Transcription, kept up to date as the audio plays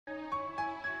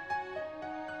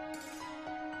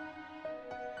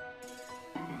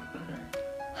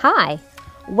Hi,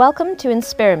 welcome to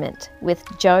Experiment with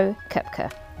Jo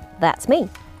Koepke. That's me.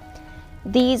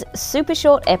 These super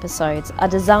short episodes are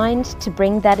designed to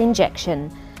bring that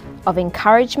injection of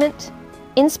encouragement,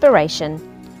 inspiration,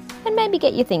 and maybe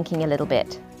get you thinking a little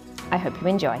bit. I hope you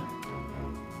enjoy.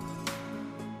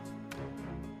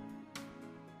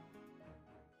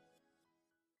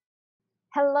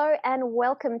 Hello and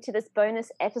welcome to this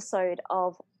bonus episode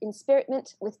of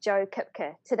Experiment with Jo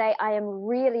Koepke. Today I am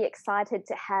really excited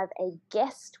to have a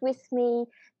guest with me,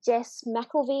 Jess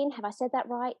McElveen. Have I said that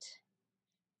right?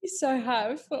 You so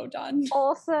have. Well done.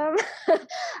 Awesome.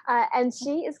 And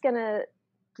she is going to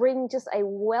bring just a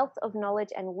wealth of knowledge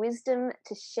and wisdom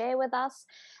to share with us.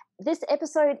 This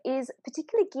episode is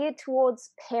particularly geared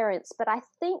towards parents, but I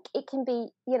think it can be,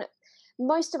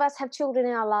 most of us have children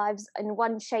in our lives in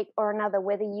one shape or another,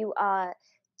 whether you are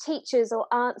teachers or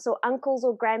aunts or uncles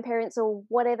or grandparents or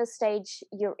whatever stage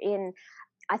you're in.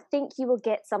 I think you will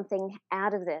get something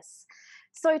out of this.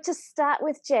 So to start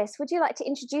with, Jess, would you like to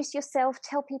introduce yourself,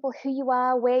 tell people who you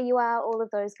are, where you are, all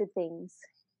of those good things?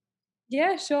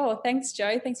 Yeah, sure. Thanks,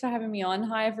 Jo. Thanks for having me on.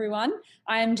 Hi, everyone.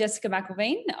 I am Jessica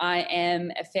McElveen. I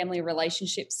am a family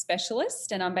relationship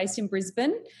specialist and I'm based in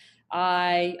Brisbane.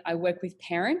 I work with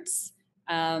parents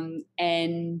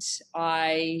and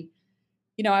I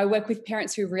work with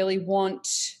parents who really want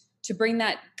to bring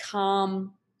that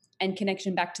calm and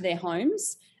connection back to their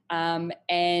homes.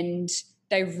 And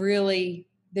they've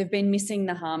been missing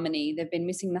the harmony. They've been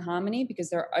missing the harmony because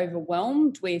they're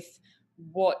overwhelmed with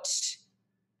what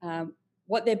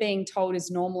they're being told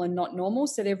is normal and not normal.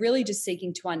 So they're really just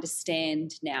seeking to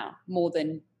understand now more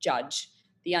than judge.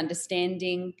 The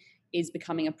understanding is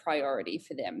becoming a priority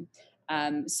for them.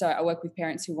 So I work with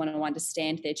parents who want to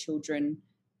understand their children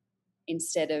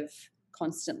instead of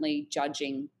constantly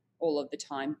judging all of the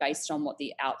time based on what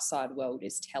the outside world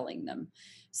is telling them.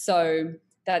 So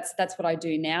that's what I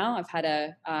do now. I've had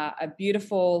a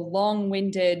beautiful,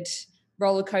 long-winded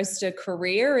roller coaster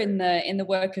career in the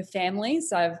work of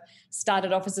families. I've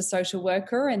started off as a social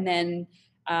worker and then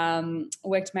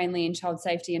worked mainly in child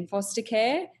safety and foster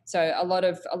care. So a lot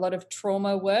of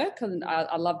trauma work. And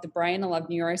I love the brain. I love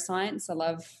neuroscience.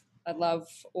 I love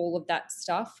all of that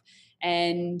stuff.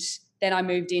 And then I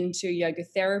moved into yoga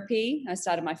therapy. I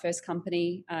started my first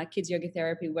company, Kids Yoga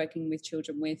Therapy, working with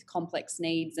children with complex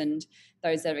needs and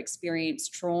those that have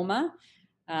experienced trauma.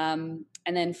 And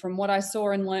then from what I saw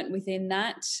and learnt within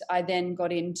that, I then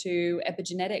got into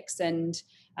epigenetics and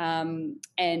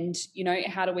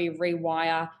how do we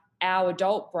rewire our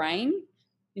adult brain,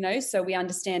 so we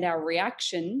understand our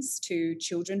reactions to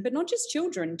children, but not just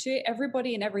children, to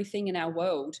everybody and everything in our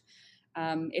world.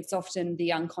 It's often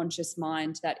the unconscious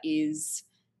mind that is,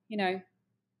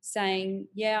 saying,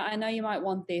 yeah, I know you might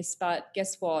want this, but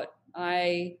guess what?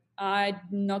 I'm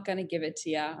not going to give it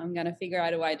to you. I'm going to figure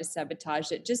out a way to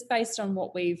sabotage it just based on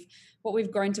what we've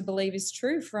grown to believe is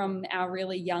true from our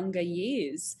really younger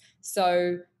years.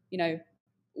 So,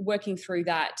 working through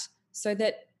that so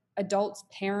that adults,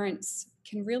 parents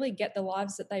can really get the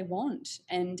lives that they want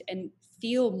and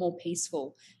feel more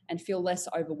peaceful and feel less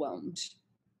overwhelmed.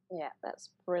 Yeah, that's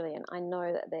brilliant. I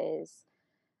know that there's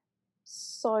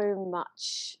so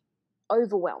much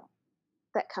overwhelm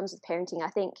that comes with parenting. I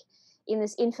think in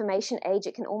this information age,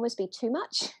 it can almost be too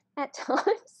much at times.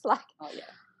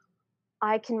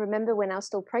 I can remember when I was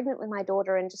still pregnant with my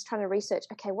daughter and just trying to research,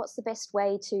 okay, what's the best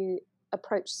way to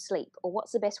approach sleep, or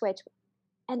what's the best way to,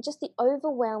 and just the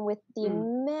overwhelm with the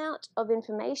amount of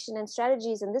information and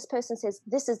strategies. And this person says,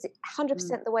 this is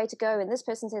 100% the way to go. And this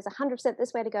person says 100%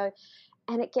 this way to go.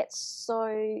 And it gets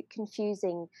so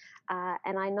confusing.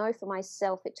 And I know for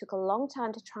myself, it took a long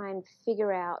time to try and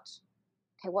figure out,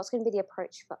 okay, what's going to be the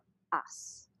approach for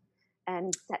us?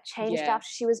 And that changed after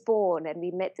she was born. And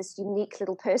we met this unique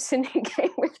little person who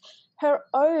came with her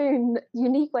own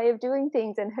unique way of doing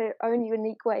things and her own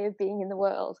unique way of being in the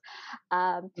world.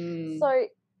 So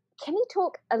can you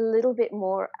talk a little bit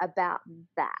more about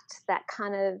that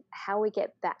kind of how we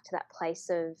get back to that place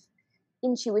of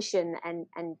intuition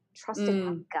and trusting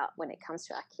our gut when it comes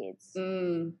to our kids?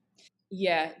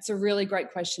 Yeah, it's a really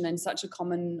great question and such a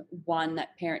common one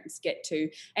that parents get to,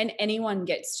 and anyone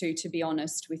gets to be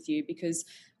honest with you, because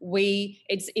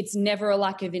it's never a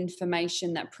lack of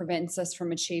information that prevents us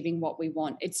from achieving what we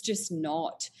want. It's just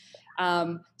not.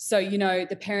 So,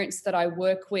 the parents that I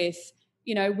work with,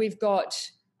 we've got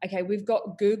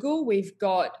Google, we've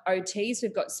got OTs,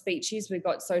 we've got speechies, we've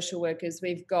got social workers,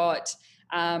 we've got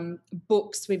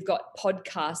books, we've got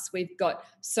podcasts, we've got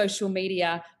social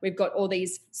media, we've got all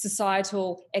these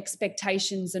societal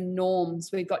expectations and norms,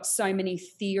 we've got so many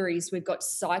theories, we've got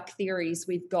psych theories,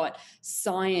 we've got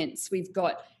science, we've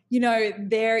got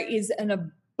there is an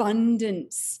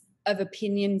abundance of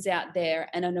opinions out there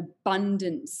and an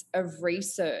abundance of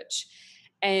research.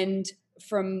 And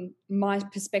from my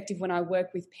perspective, when I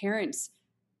work with parents,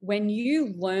 when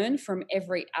you learn from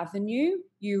every avenue,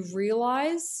 you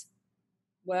realize,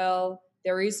 well,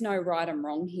 there is no right and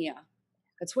wrong here.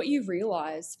 That's what you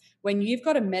realize. When you've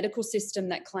got a medical system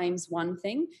that claims one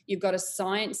thing, you've got a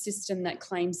science system that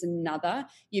claims another,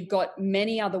 you've got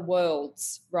many other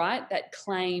worlds, right, that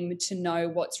claim to know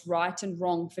what's right and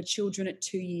wrong for children at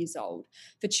 2 years old,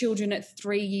 for children at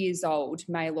 3 years old,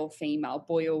 male or female,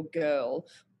 boy or girl,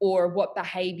 or what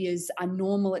behaviors are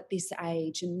normal at this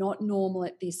age and not normal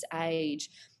at this age.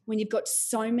 When you've got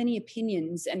so many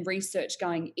opinions and research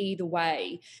going either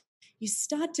way, you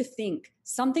start to think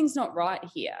something's not right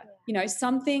here.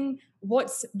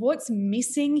 What's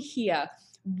missing here?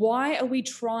 Why are we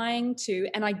trying to,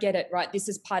 and I get it, right? This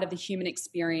is part of the human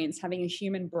experience, having a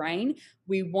human brain.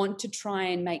 We want to try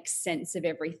and make sense of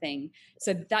everything.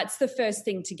 So that's the first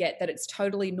thing to get, that it's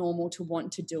totally normal to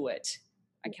want to do it.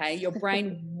 Okay. Your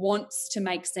brain wants to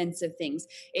make sense of things.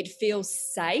 It feels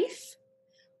safe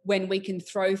when we can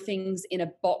throw things in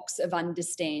a box of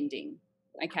understanding.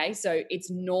 Okay, so it's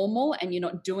normal and you're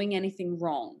not doing anything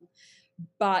wrong.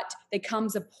 But there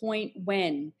comes a point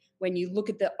when you look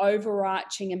at the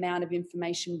overarching amount of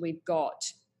information we've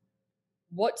got,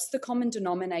 what's the common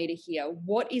denominator here?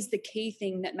 What is the key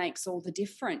thing that makes all the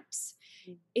difference?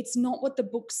 It's not what the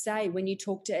books say. When you're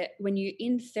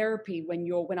in therapy,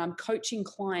 when I'm coaching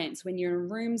clients, when you're in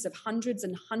rooms of hundreds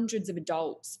and hundreds of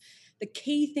adults, the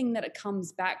key thing that it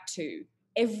comes back to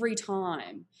every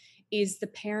time is the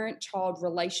parent-child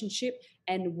relationship,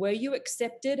 and were you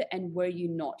accepted and were you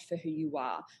not for who you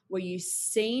are? Were you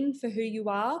seen for who you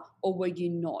are or were you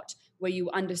not? Were you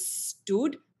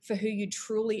understood for who you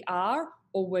truly are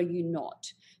or were you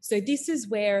not? So this is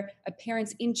where a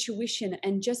parent's intuition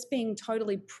and just being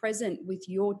totally present with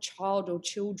your child or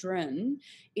children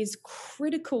is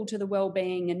critical to the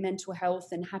well-being and mental health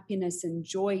and happiness and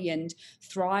joy and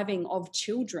thriving of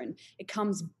children. It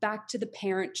comes back to the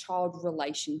parent-child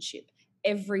relationship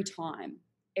every time.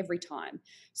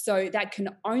 So that can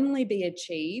only be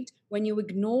achieved when you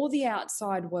ignore the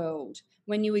outside world,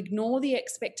 when you ignore the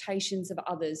expectations of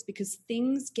others, because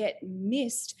things get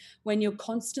missed when you're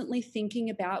constantly thinking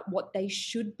about what they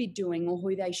should be doing or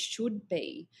who they should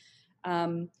be.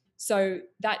 So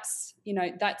that's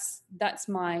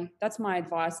my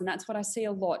advice, and that's what I see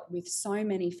a lot with so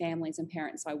many families and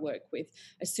parents I work with.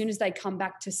 As soon as they come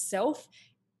back to self,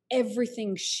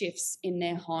 everything shifts in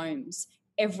their homes.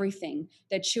 Everything.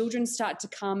 Their children start to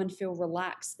calm and feel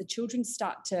relaxed. The children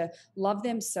start to love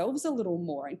themselves a little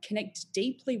more and connect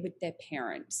deeply with their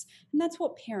parents. And that's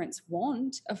what parents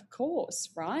want, of course,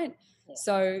 right? Yeah.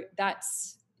 So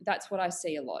that's what I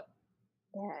see a lot.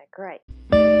 Yeah, great.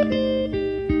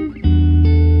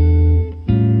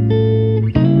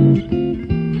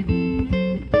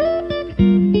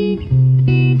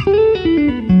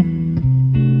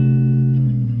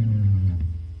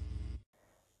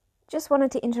 Just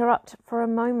wanted to interrupt for a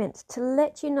moment to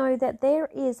let you know that there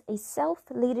is a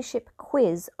self-leadership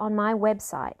quiz on my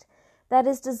website that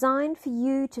is designed for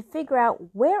you to figure out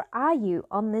where are you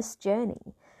on this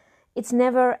journey. It's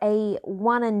never a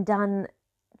one and done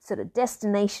sort of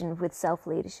destination with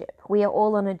self-leadership. We are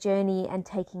all on a journey and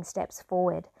taking steps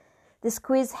forward. This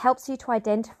quiz helps you to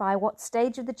identify what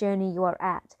stage of the journey you are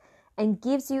at and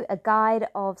gives you a guide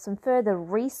of some further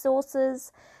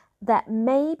resources that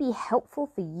may be helpful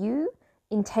for you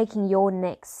in taking your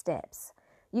next steps.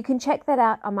 You can check that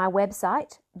out on my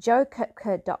website,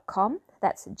 jokoepke.com.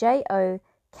 That's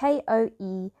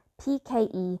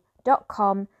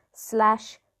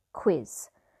jokoepke.com/quiz.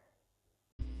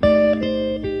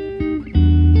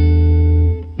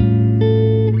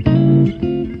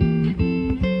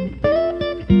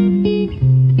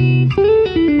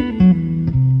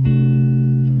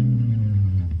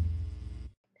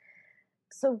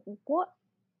 So what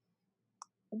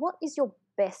is your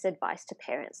best advice to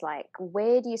parents? Like,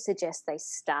 where do you suggest they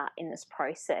start in this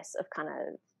process of kind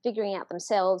of figuring out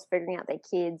themselves, figuring out their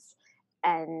kids,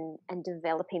 and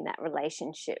developing that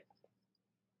relationship?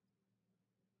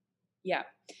 Yeah.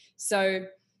 So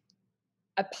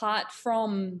apart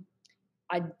from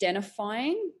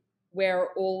identifying where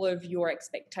all of your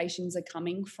expectations are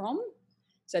coming from,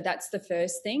 so that's the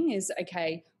first thing is,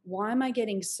 okay, why am I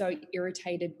getting so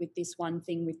irritated with this one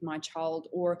thing with my child?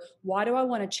 Or why do I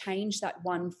want to change that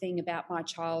one thing about my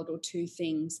child or two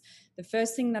things? The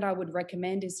first thing that I would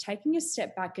recommend is taking a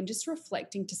step back and just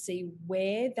reflecting to see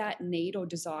where that need or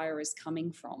desire is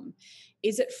coming from.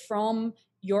 Is it from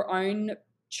your own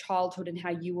childhood and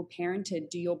how you were parented?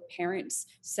 Do your parents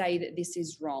say that this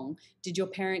is wrong? Did your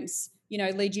parents,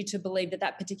 lead you to believe that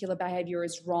that particular behavior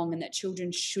is wrong and that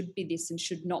children should be this and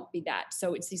should not be that?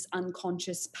 So it's this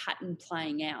unconscious pattern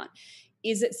playing out.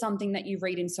 Is it something that you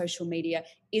read in social media?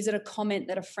 Is it a comment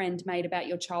that a friend made about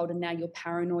your child and now you're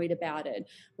paranoid about it,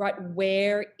 right?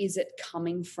 Where is it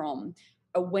coming from?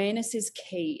 Awareness is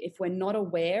key. If we're not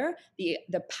aware,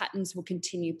 the patterns will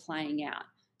continue playing out.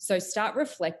 So start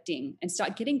reflecting and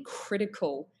start getting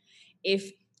critical.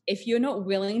 If you're not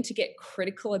willing to get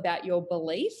critical about your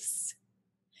beliefs,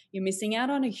 you're missing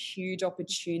out on a huge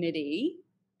opportunity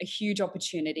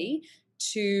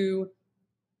to,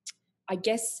 I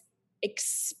guess,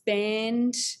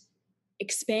 expand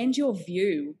your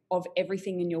view of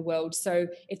everything in your world. So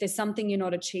if there's something you're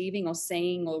not achieving or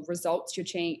seeing, or results you're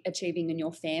achieving in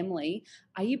your family,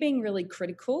 are you being really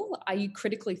critical? Are you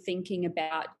critically thinking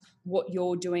about what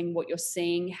you're doing, what you're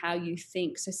seeing, how you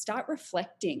think? So start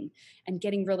reflecting and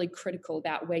getting really critical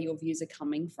about where your views are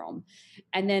coming from.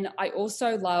 And then I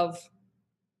also love,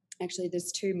 actually,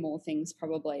 there's two more things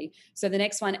probably. So the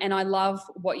next one, and I love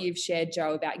what you've shared,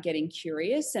 Jo, about getting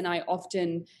curious. And I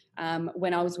often,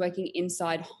 when I was working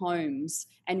inside homes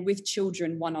and with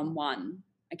children one-on-one,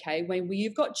 okay, when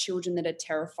you've got children that are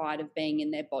terrified of being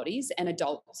in their bodies, and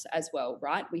adults as well,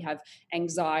 right? We have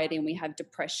anxiety and we have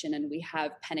depression and we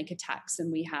have panic attacks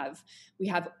and we have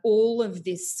all of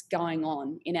this going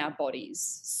on in our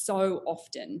bodies so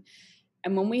often.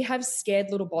 And when we have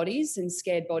scared little bodies and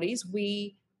scared bodies,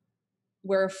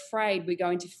 we're afraid, we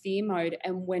go into fear mode,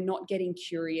 and we're not getting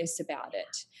curious about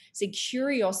it. So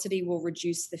curiosity will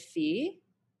reduce the fear.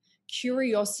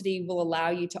 Curiosity will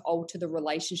allow you to alter the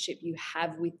relationship you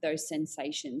have with those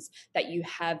sensations, that you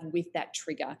have with that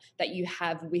trigger, that you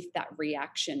have with that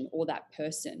reaction or that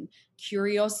person.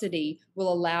 Curiosity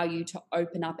will allow you to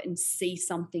open up and see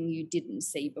something you didn't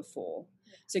see before.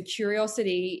 So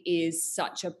curiosity is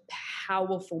such a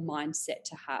powerful mindset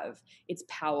to have. It's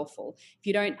powerful. If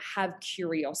you don't have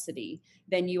curiosity,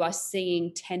 then you are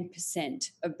seeing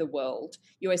 10% of the world.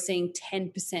 You are seeing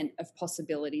 10% of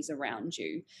possibilities around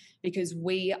you, because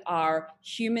we are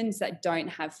humans that don't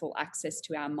have full access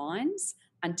to our minds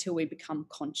until we become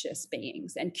conscious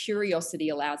beings. And curiosity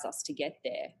allows us to get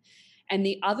there. And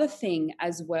the other thing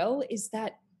as well is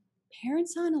that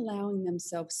parents aren't allowing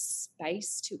themselves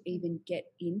space to even get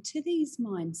into these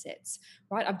mindsets,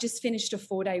 right? I've just finished a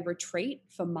 4-day retreat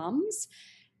for mums.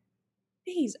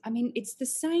 It's the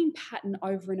same pattern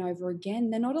over and over again.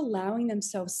 They're not allowing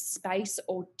themselves space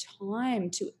or time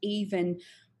to even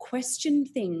question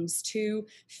things, to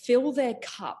fill their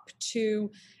cup,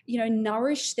 to,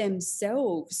 nourish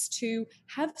themselves, to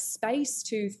have space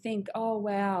to think, oh,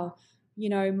 wow,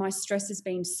 my stress has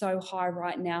been so high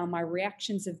right now. My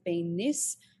reactions have been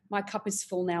this. My cup is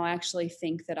full now. I actually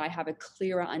think that I have a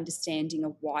clearer understanding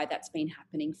of why that's been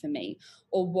happening for me,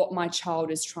 or what my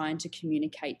child is trying to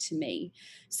communicate to me.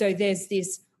 So there's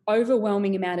this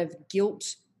overwhelming amount of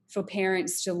guilt for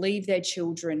parents to leave their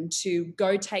children to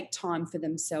go take time for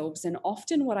themselves. And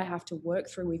often what I have to work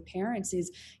through with parents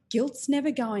is guilt's never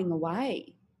going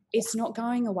away. It's not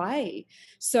going away.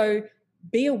 So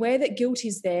be aware that guilt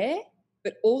is there,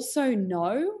 but also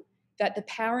know that the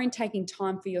power in taking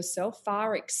time for yourself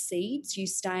far exceeds you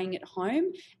staying at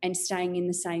home and staying in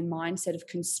the same mindset of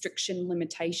constriction,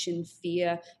 limitation,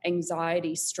 fear,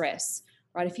 anxiety, stress,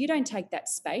 right? If you don't take that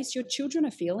space, your children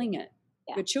are feeling it.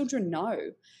 Yeah. Your children know.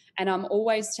 And I'm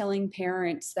always telling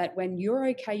parents that when you're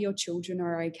okay, your children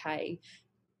are okay.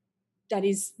 That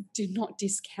is, do not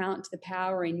discount the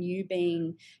power in you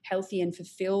being healthy and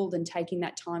fulfilled and taking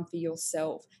that time for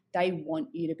yourself. They want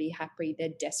you to be happy. They're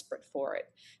desperate for it.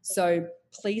 So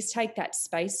please take that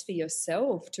space for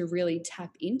yourself to really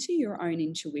tap into your own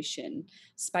intuition.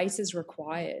 Space is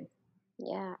required.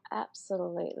 Yeah,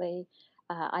 absolutely.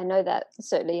 I know that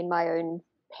certainly in my own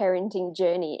parenting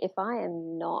journey, if I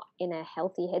am not in a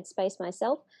healthy headspace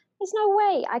myself, there's no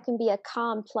way I can be a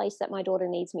calm place that my daughter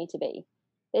needs me to be.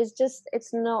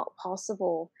 It's not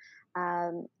possible.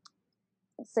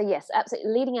 So yes,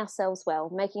 absolutely, leading ourselves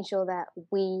well, making sure that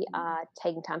we are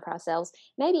taking time for ourselves,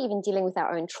 maybe even dealing with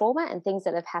our own trauma and things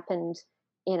that have happened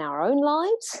in our own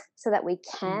lives, so that we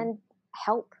can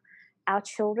help our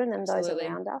children and those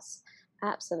around us.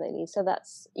 Absolutely. So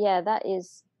that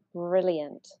is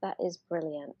brilliant. That is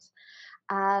brilliant.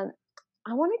 I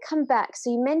want to come back.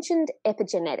 So you mentioned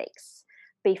epigenetics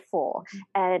before,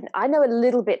 and I know a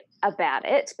little bit about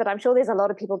it, but I'm sure there's a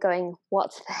lot of people going,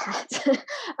 what's that?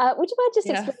 Would you mind just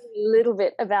explain a little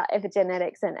bit about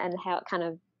epigenetics and how it kind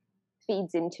of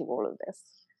feeds into all of this?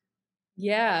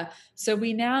 Yeah. So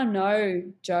we now know,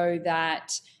 Jo,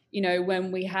 that,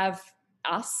 when we have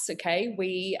us, okay,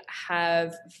 we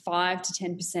have 5 to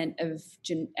 10% of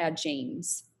our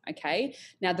genes. Okay.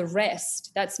 Now the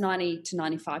rest, that's 90 to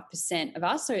 95% of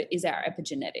us, so is our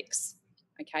epigenetics.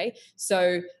 Okay.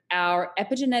 So our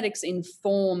epigenetics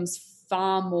informs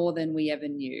far more than we ever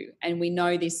knew. And we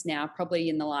know this now probably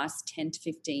in the last 10 to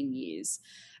 15 years.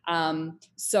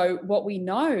 So what we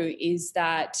know is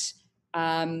that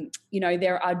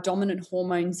there are dominant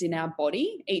hormones in our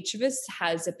body. Each of us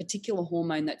has a particular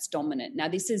hormone that's dominant. Now,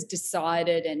 this is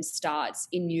decided and starts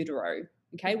in utero,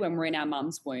 okay, when we're in our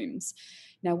mum's wombs.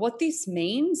 Now, what this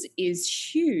means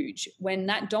is huge. When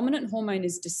that dominant hormone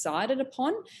is decided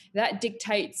upon, that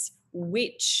dictates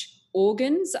which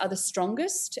organs are the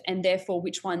strongest and therefore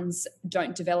which ones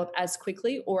don't develop as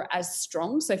quickly or as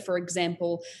strong. So, for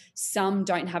example, some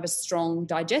don't have a strong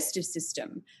digestive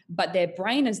system, but their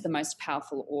brain is the most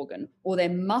powerful organ, or their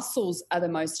muscles are the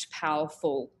most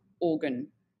powerful organ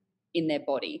in their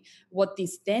body. What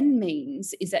this then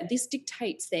means is that this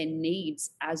dictates their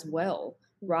needs as well.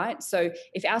 Right. So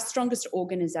if our strongest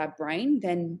organ is our brain,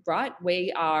 then right,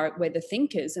 we're the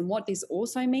thinkers. And what this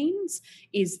also means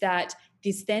is that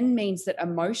this then means that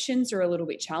emotions are a little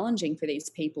bit challenging for these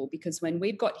people, because when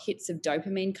we've got hits of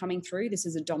dopamine coming through, this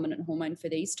is a dominant hormone for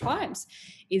these types,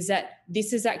 is that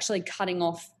this is actually cutting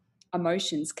off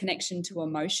emotions, connection to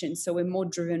emotions. So we're more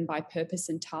driven by purpose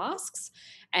and tasks.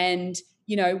 And,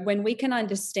 when we can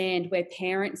understand where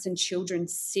parents and children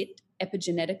sit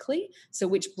epigenetically, so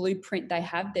which blueprint they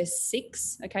have, there's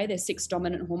 6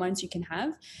 dominant hormones you can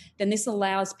have, then this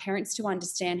allows parents to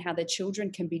understand how their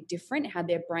children can be different, how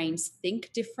their brains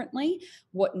think differently,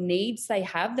 what needs they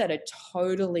have that are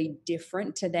totally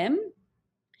different to them,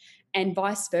 and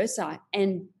vice versa.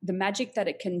 And the magic that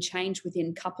it can change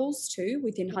within couples too,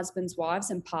 within husbands, wives,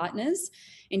 and partners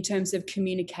in terms of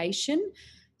communication.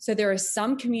 So there are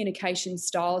some communication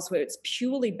styles where it's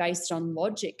purely based on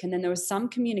logic, and then there are some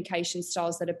communication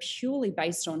styles that are purely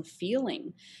based on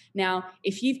feeling. Now,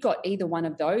 if you've got either one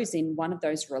of those in one of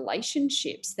those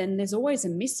relationships, then there's always a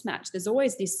mismatch. There's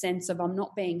always this sense of I'm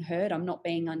not being heard, I'm not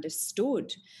being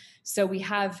understood. So we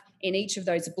have in each of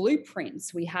those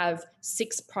blueprints, we have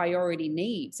 6 priority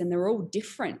needs, and they're all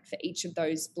different for each of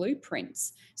those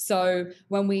blueprints. So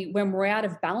when we're out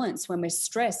of balance, when we're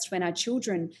stressed, when our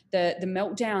children, the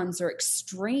meltdowns are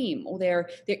extreme, or they're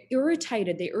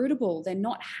irritated, they're irritable, they're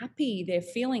not happy, they're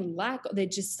feeling lack, they're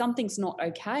just something's not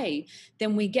okay,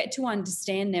 then we get to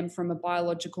understand them from a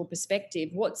biological perspective.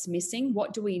 What's missing?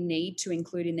 What do we need to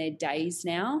include in their days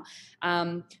now?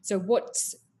 So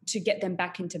what's to get them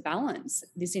back into balance.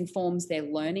 This informs their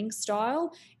learning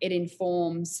style. It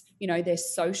informs, their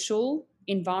social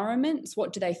environments.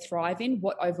 What do they thrive in?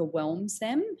 What overwhelms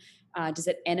them? Does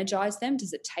it energize them?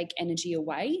 Does it take energy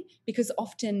away? Because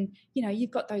often,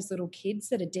 you've got those little kids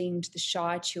that are deemed the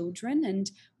shy children. And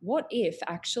what if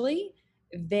actually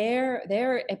their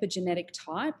epigenetic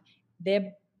type,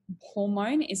 their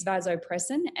hormone is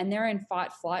vasopressin, and they're in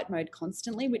fight flight mode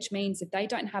constantly, which means if they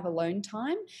don't have alone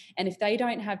time, and if they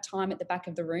don't have time at the back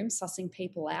of the room sussing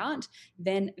people out,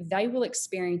 then they will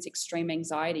experience extreme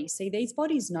anxiety. See, these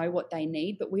bodies know what they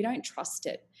need, but we don't trust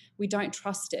it.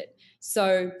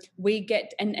 So we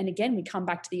get, and again, we come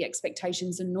back to the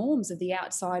expectations and norms of the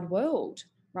outside world,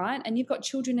 right? And you've got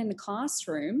children in the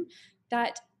classroom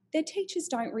that their teachers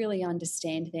don't really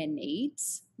understand their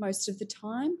needs most of the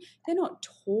time. They're not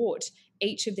taught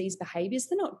each of these behaviors.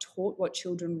 They're not taught what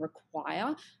children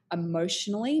require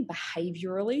emotionally,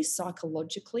 behaviorally,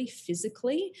 psychologically,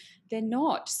 physically. They're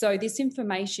not. So this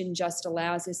information just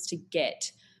allows us to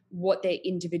get what their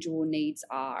individual needs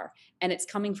are. And it's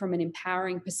coming from an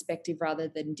empowering perspective rather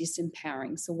than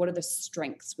disempowering. So what are the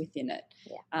strengths within it?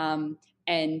 Yeah.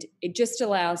 And it just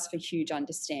allows for huge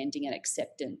understanding and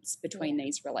acceptance between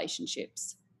these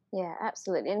relationships. Yeah,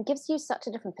 absolutely. And it gives you such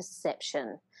a different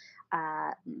perception.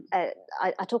 I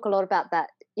talk a lot about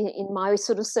that in my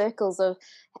sort of circles, of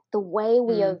the way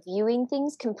we are viewing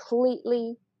things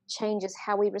completely changes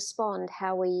how we respond,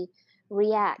 how we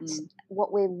react,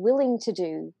 what we're willing to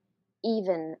do.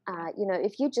 Even,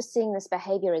 if you're just seeing this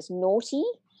behavior as naughty,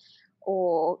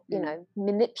 or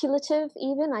manipulative,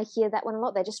 even I hear that one a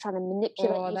lot. They're just trying to manipulate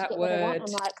you to get what they want.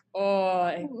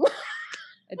 I'm like,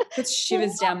 it puts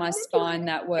shivers down my spine,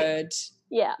 that word.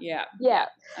 Yeah.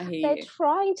 I hear They're you.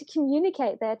 trying to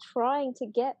communicate. They're trying to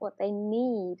get what they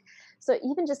need. So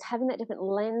even just having that different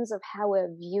lens of how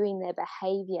we're viewing their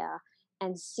behavior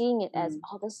and seeing it as,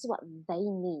 this is what they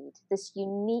need, this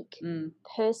unique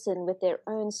person with their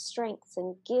own strengths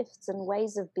and gifts and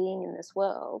ways of being in this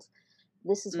world.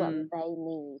 This is what they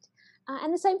need.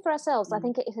 And the same for ourselves. I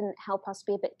think it can help us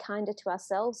be a bit kinder to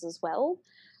ourselves as well.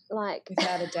 Like,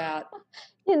 Without a doubt.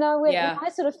 when Yeah. I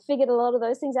sort of figured a lot of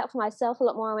those things out for myself a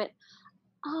lot more, I went,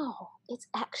 oh, it's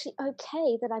actually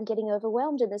okay that I'm getting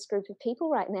overwhelmed in this group of people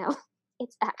right now.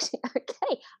 It's actually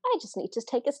okay. I just need to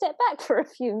take a step back for a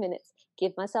few minutes,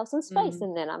 give myself some space, Mm,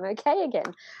 and then I'm okay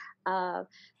again. Uh,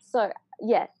 so,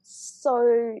 yeah,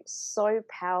 so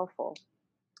powerful.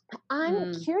 I'm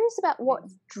mm, curious about what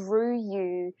yeah. drew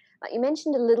you. Like, you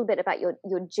mentioned a little bit about your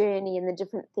journey and the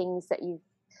different things that you've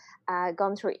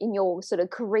gone through in your sort of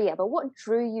career, but what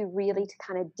drew you really to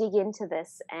kind of dig into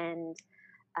this and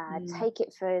Mm. take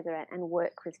it further and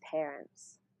work with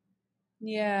parents?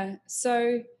 Yeah.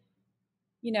 So,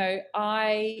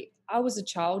 I was a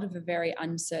child of a very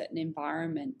uncertain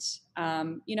environment.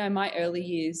 My early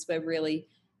years were really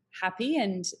happy,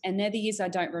 and they're the years I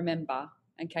don't remember.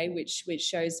 Okay, which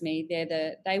shows me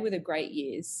they were the great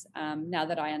years. Now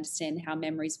that I understand how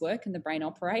memories work and the brain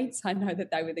operates, I know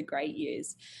that they were the great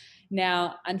years.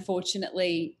 Now,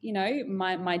 unfortunately,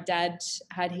 my dad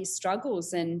had his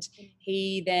struggles, and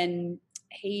he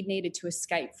needed to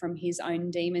escape from his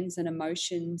own demons and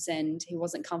emotions, and he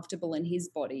wasn't comfortable in his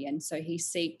body, and so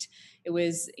it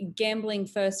was gambling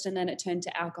first, and then it turned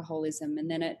to alcoholism,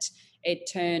 and then it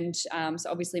turned so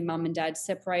obviously mum and dad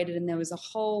separated, and there was a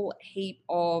whole heap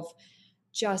of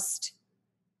just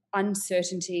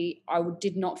uncertainty. I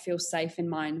did not feel safe in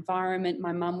my environment.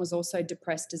 My mum was also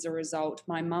depressed as a result.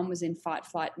 My mum was in fight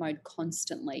flight mode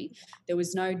constantly. There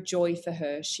was no joy for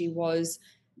her. She was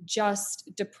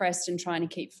just depressed and trying to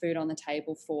keep food on the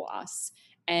table for us.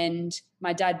 And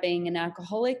my dad being an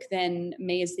alcoholic, then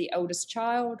me as the eldest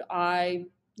child,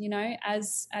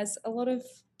 as a lot of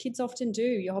kids often do,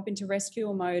 you hop into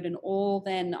rescue mode, and all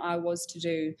then I was to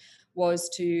do was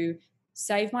to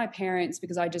save my parents,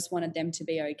 because I just wanted them to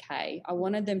be okay. I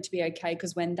wanted them to be okay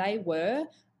because when they were,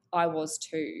 I was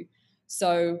too.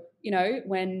 So,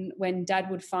 when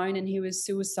dad would phone and he was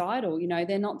suicidal,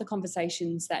 they're not the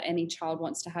conversations that any child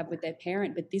wants to have with their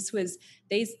parent, but this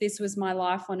was my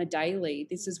life on a daily.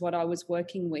 This is what I was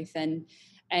working with,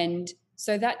 and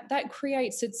so that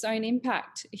creates its own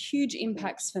impact, huge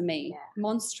impacts for me,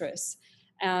 monstrous.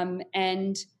 And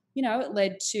it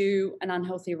led to an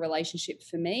unhealthy relationship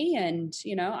for me. And,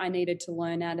 I needed to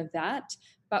learn out of that.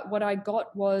 But what I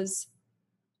got was,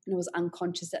 and it was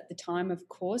unconscious at the time, of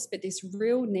course, but this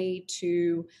real need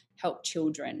to help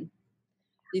children,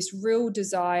 this real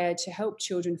desire to help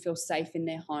children feel safe in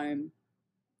their home.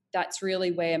 That's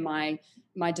really where my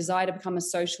desire to become a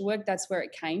social worker, that's where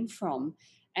it came from.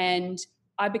 And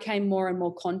I became more and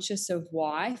more conscious of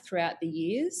why throughout the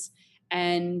years,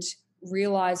 and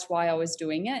realized why I was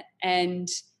doing it. And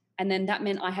then that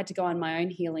meant I had to go on my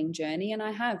own healing journey, and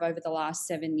I have over the last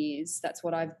 7 years. That's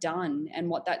what I've done. And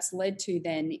what that's led to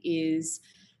then is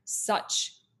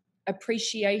such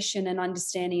appreciation and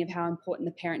understanding of how important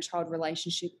the parent-child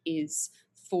relationship is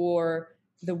for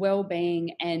the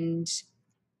well-being and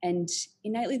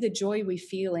innately the joy we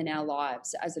feel in our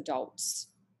lives as adults.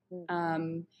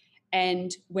 Um,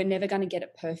 and we're never going to get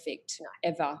it perfect,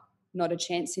 ever. Not a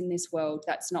chance in this world.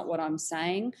 That's not what I'm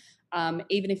saying.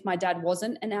 Even if my dad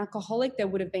wasn't an alcoholic, there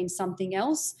would have been something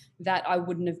else that I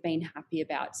wouldn't have been happy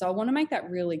about. So I want to make that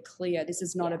really clear. This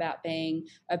is not about being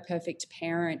a perfect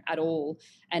parent at all.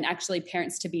 And actually,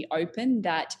 parents to be open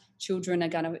that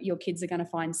your kids are going to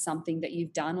find something that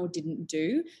you've done or didn't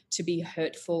do to be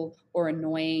hurtful or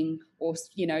annoying or,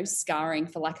 scarring,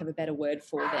 for lack of a better word,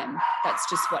 for them. That's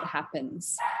just what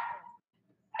happens.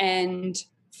 And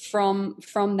from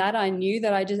that, I knew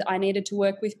that I needed to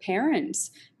work with parents,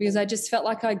 because I just felt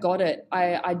like I got it.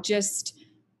 I just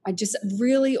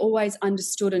really always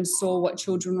understood and saw what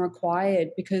children required,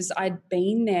 because I'd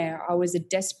been there. I was a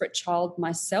desperate child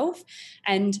myself.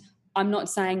 And I'm not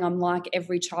saying I'm like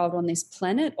every child on this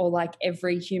planet or like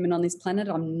every human on this planet.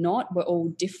 I'm not. We're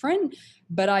all different.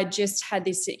 But I just had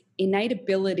this innate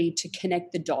ability to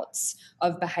connect the dots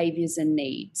of behaviors and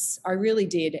needs. I really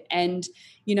did. And,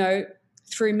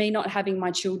 through me not having my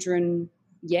children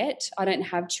yet, I don't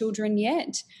have children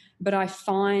yet, but I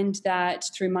find that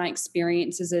through my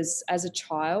experiences as a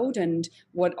child and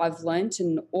what I've learnt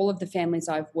in all of the families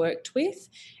I've worked with,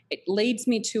 it leads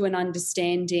me to an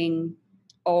understanding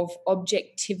of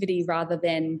objectivity rather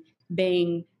than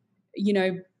being,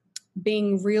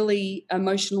 being really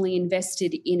emotionally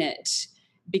invested in it.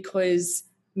 Because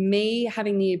me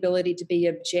having the ability to be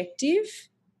objective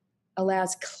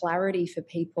allows clarity for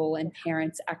people and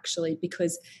parents, actually,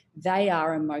 because they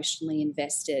are emotionally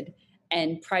invested,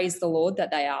 and praise the Lord that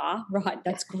they are, right?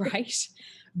 That's great.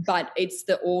 But it's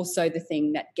also the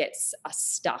thing that gets us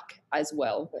stuck as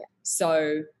well.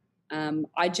 So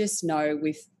I just know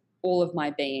with all of my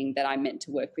being that I'm meant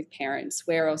to work with parents.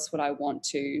 Where else would I want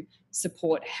to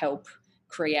support, help,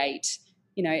 create,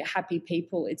 happy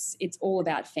people? It's all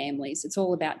about families. It's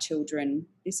all about children.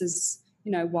 This is,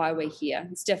 why we're here.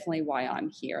 It's definitely why I'm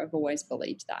here. I've always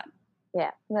believed that.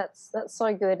 Yeah, that's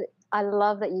so good. I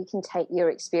love that you can take your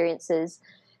experiences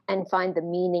and find the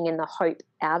meaning and the hope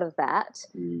out of that,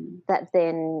 that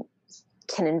then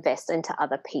can invest into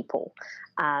other people.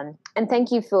 And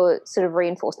thank you for sort of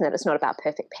reinforcing that it's not about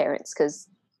perfect parents, because,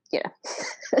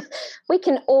 we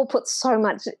can all put so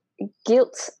much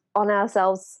guilt on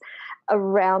ourselves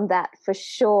around that for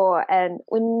sure. And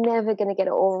we're never going to get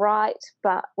it all right,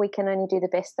 but we can only do the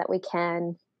best that we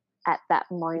can at that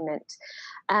moment.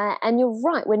 And you're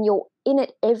right, when you're in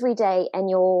it every day and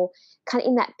you're kind of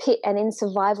in that pit and in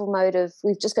survival mode of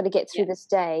we've just got to get through this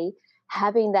day,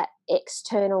 having that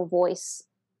external voice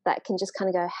that can just kind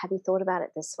of go, have you thought about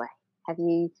it this way? Have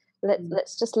you,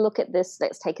 let's just look at this,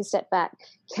 let's take a step back,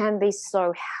 can be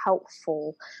so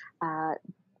helpful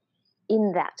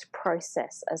in that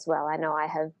process as well. I know I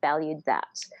have valued that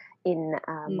in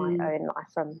my own life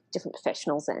from different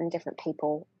professionals and different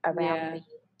people around me,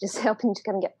 just helping to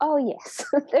kind of get, oh yes,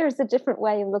 there is a different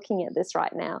way of looking at this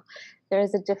right now. There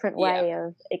is a different way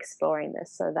of exploring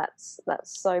this. So that's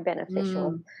so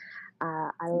beneficial. I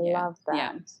love that.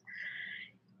 Yeah.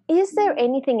 Is there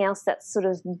anything else that's sort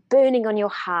of burning on your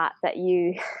heart that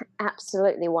you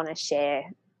absolutely want to share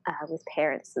with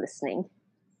parents listening?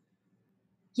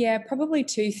 Yeah, probably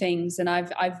two things, and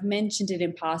I've mentioned it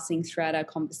in passing throughout our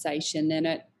conversation, and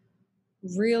it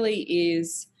really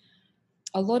is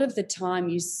a lot of the time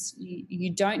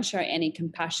you don't show any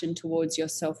compassion towards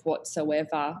yourself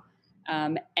whatsoever,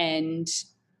 and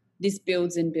this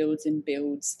builds and builds and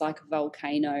builds like a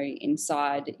volcano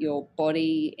inside your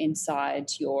body,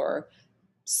 inside your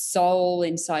soul,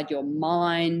 inside your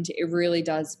mind. It really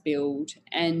does build.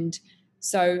 And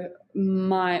so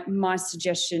my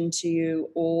suggestion to you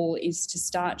all is to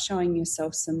start showing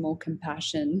yourself some more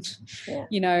compassion.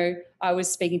 Yeah. I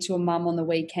was speaking to a mum on the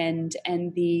weekend,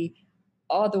 and the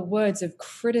words of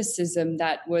criticism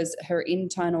that was her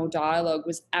internal dialogue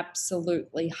was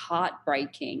absolutely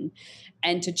heartbreaking.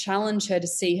 And to challenge her to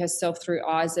see herself through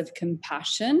eyes of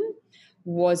compassion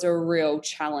was a real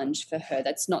challenge for her.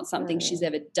 That's not something she's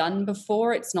ever done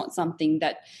before. It's not something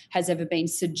that has ever been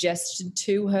suggested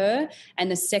to her. And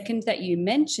the second that you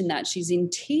mention that, she's in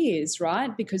tears,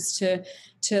 right? Because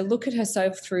to look at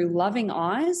herself through loving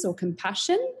eyes or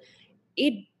compassion,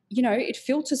 it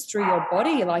filters through your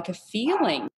body like a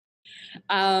feeling.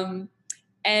 And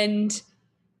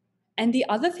the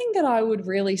other thing that I would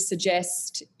really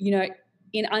suggest,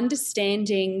 in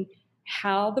understanding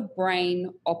how the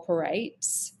brain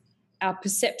operates, our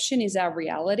perception is our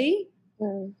reality.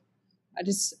 I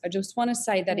just want to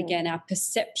say that again, our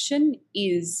perception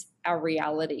is our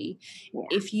reality. Yeah.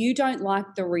 If you don't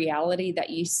like the reality that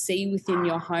you see within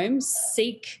your home,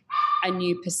 seek a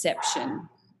new perception.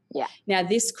 Yeah. Now,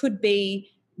 this can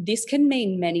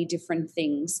mean many different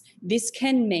things. This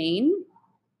can mean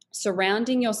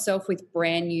surrounding yourself with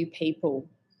brand new people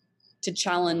to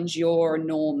challenge your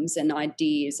norms and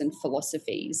ideas and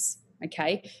philosophies,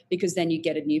 okay? Because then you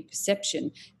get a new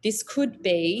perception. This could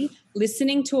be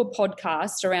listening to a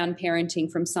podcast around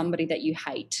parenting from somebody that you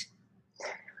hate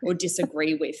or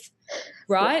disagree with,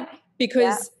 right?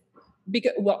 Because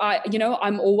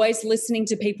I'm always listening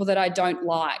to people that I don't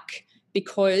like,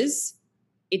 because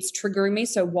it's triggering me.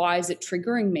 So why is it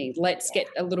triggering me? Let's get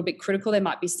a little bit critical. There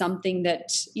might be something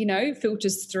that,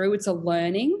 filters through. It's a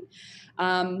learning.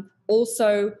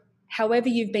 Also, however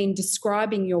you've been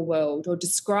describing your world or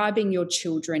describing your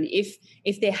children, if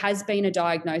there has been a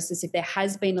diagnosis, if there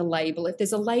has been a label, if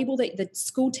there's a label that the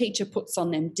school teacher puts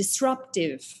on them,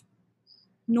 disruptive,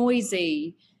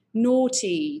 noisy,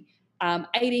 naughty,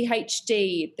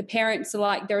 ADHD, the parents are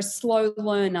like, they're a slow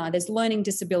learner, there's learning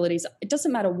disabilities. It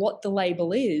doesn't matter what the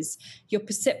label is. Your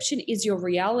perception is your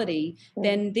reality.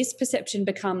 Then this perception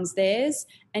becomes theirs.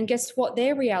 And guess what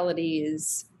their reality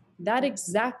is? That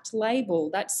exact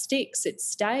label, that sticks, it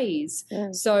stays.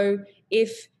 So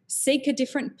seek a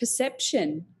different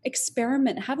perception,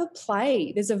 experiment, have a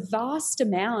play. There's a vast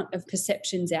amount of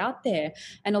perceptions out there,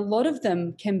 and a lot of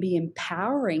them can be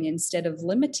empowering instead of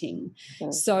limiting.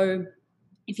 So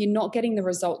if you're not getting the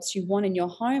results you want in your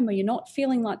home, or you're not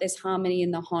feeling like there's harmony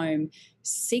in the home,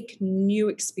 seek new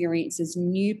experiences,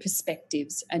 new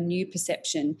perspectives, a new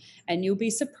perception, and you'll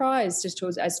be surprised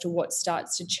as to what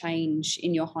starts to change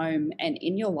in your home and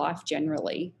in your life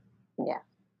generally.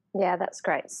 Yeah, that's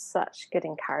great. Such good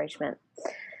encouragement.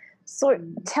 So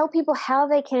tell people how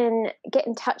they can get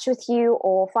in touch with you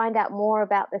or find out more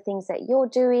about the things that you're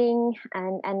doing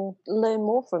and learn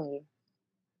more from you.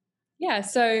 Yeah,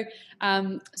 so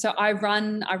I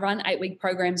run 8-week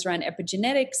programs around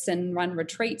epigenetics and run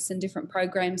retreats and different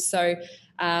programs. So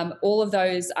all of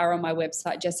those are on my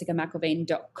website,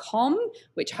 jessicamcelveen.com,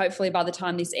 which hopefully by the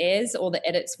time this airs, all the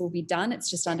edits will be done. It's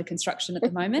just under construction at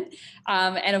the moment.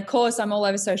 And of course, I'm all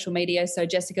over social media. So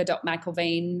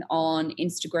jessica.mcelveen on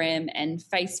Instagram and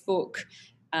Facebook.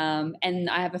 And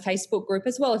I have a Facebook group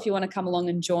as well if you want to come along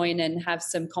and join and have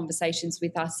some conversations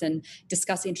with us and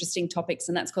discuss interesting topics,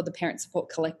 and that's called the Parent Support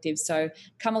Collective. So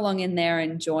come along in there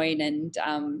and join, and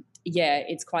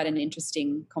it's quite an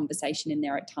interesting conversation in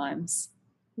there at times.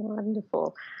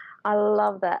 Wonderful. I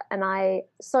love that, and I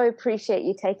so appreciate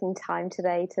you taking time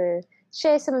today to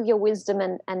share some of your wisdom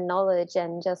and knowledge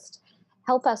and just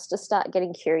help us to start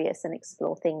getting curious and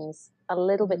explore things a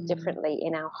little bit differently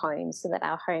in our homes so that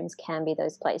our homes can be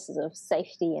those places of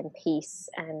safety and peace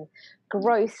and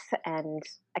growth and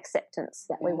acceptance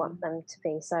that we want them to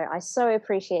be. So I so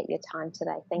appreciate your time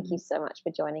today. Thank you so much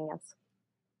for joining us.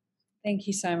 Thank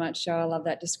you so much, Jo. I love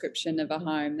that description of a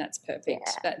home. That's perfect.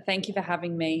 Yeah. But thank you for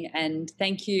having me, and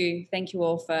thank you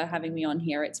all for having me on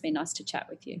here. It's been nice to chat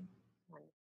with you.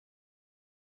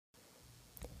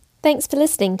 Thanks for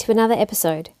listening to another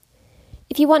episode.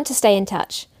 If you want to stay in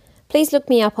touch, please look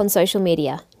me up on social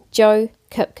media, Jo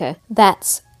Koepke.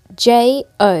 That's JOKOEPKE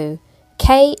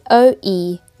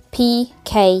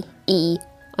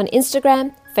on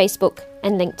Instagram, Facebook,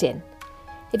 and LinkedIn.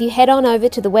 If you head on over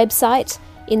to the website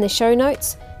in the show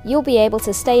notes, you'll be able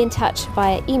to stay in touch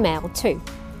via email too.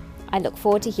 I look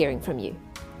forward to hearing from you.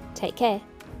 Take care.